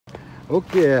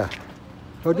Okay,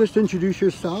 so just introduce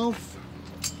yourself.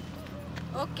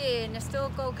 Okay,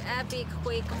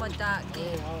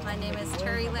 Aipiihkwikomootakii. My name is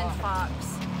Terrilynn Fox.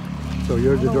 So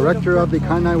you're the director of the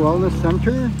Kainai Wellness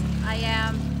Center? I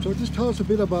am. So just tell us a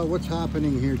bit about what's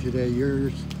happening here today.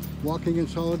 You're walking in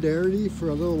solidarity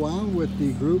for a little while with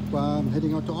the group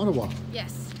heading out to Ottawa.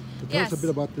 Yes. So tell us a bit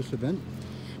about this event.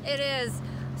 It is.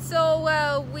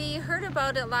 So we heard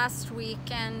about it last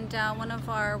week, and one of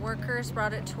our workers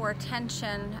brought it to our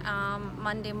attention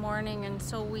Monday morning, and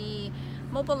so we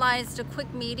mobilized a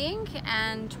quick meeting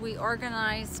and we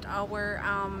organized our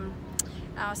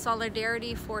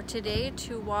solidarity for today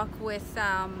to walk with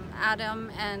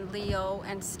Adam and Leo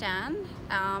and Stan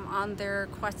on their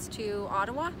quest to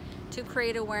Ottawa to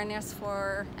create awareness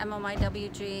for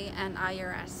MMIWG and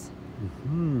IRS.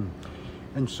 Mm-hmm.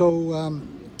 And so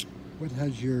what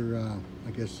has your,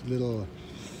 I guess, little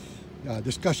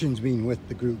discussions been with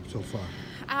the group so far?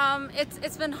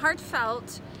 It's been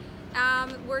heartfelt.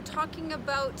 We're talking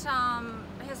about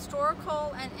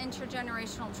historical and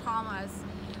intergenerational traumas,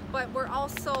 but we're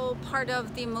also part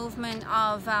of the movement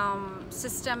of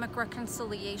systemic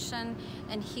reconciliation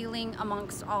and healing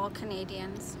amongst all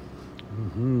Canadians.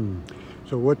 Mm-hmm.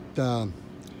 So what do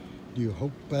you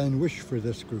hope and wish for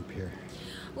this group here?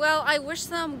 Well, I wish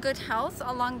them good health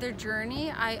along their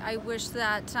journey. I wish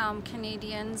that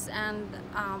Canadians and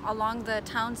along the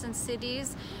towns and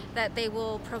cities that they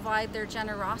will provide their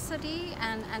generosity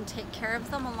and take care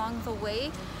of them along the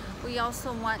way. We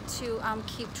also want to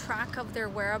keep track of their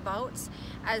whereabouts,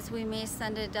 as we may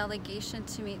send a delegation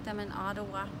to meet them in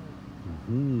Ottawa.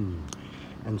 Mm-hmm.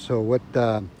 And so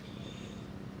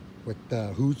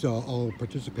who's all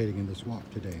participating in this walk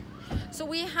today? So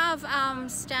we have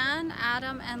Stan,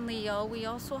 Adam, and Leo. We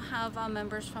also have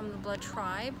members from the Blood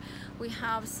Tribe. We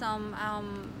have some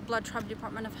Blood Tribe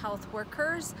Department of Health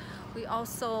workers. We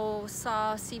also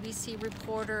saw CBC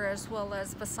reporter as well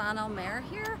as Bassano mayor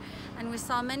here, and we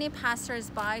saw many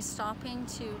passers-by stopping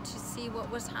to see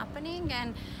what was happening,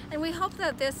 and we hope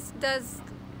that this does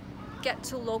get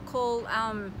to local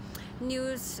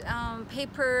news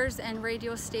papers and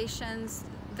radio stations,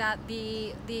 that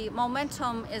the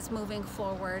momentum is moving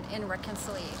forward in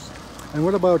reconciliation. And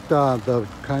what about the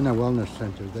Kainai Wellness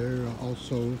Center? They're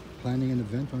also planning an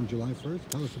event on July 1st.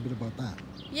 Tell us a bit about that.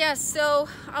 Yes, so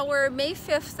our May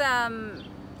 5th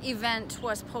event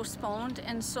was postponed,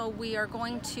 and so we are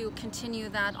going to continue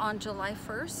that on July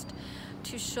 1st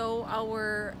to show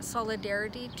our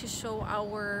solidarity, to show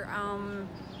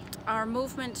our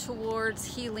movement towards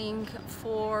healing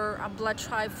for Blood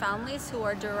Tribe families who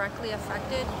are directly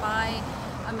affected by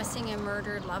a missing and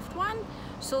murdered loved one.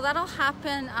 So that'll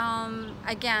happen,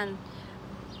 again,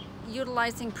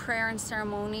 utilizing prayer and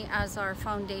ceremony as our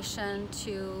foundation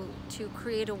to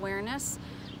create awareness,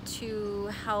 to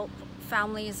help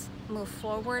families move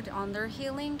forward on their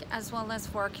healing, as well as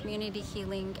for our community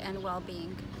healing and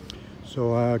well-being.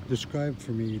 So describe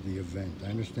for me the event. I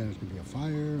understand it's going to be a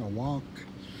fire, a walk.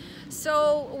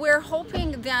 So we're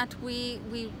hoping that we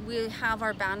have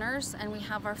our banners and we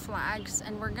have our flags,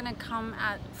 and we're going to come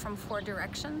from 4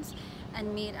 directions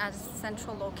and meet at a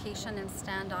central location and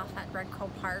stand off at Redco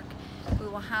Park. We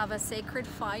will have a sacred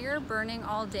fire burning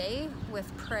all day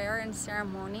with prayer and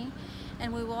ceremony,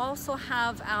 and we will also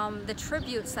have the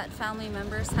tributes that family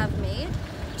members have made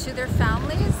to their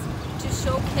families to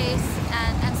showcase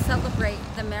and celebrate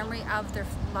the memory of their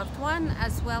loved one,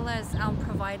 as well as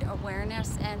provide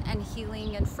awareness and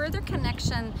healing and further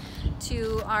connection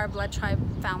to our Blood Tribe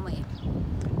family.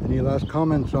 Any last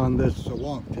comments on this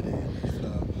walk today, this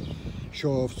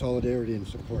show of solidarity and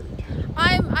support?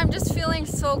 I'm just feeling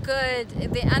so good.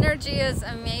 The energy is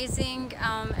amazing.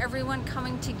 Everyone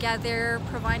coming together,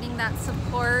 providing that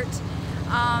support.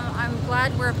 I'm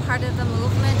glad we're part of the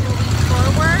movement moving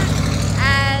forward.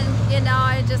 And,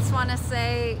 I just want to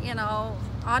say,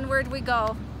 onward we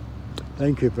go.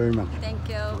 Thank you very much. Thank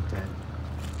you. Okay.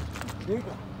 There you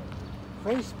go.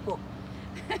 Facebook.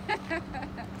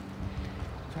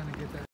 Trying to get that.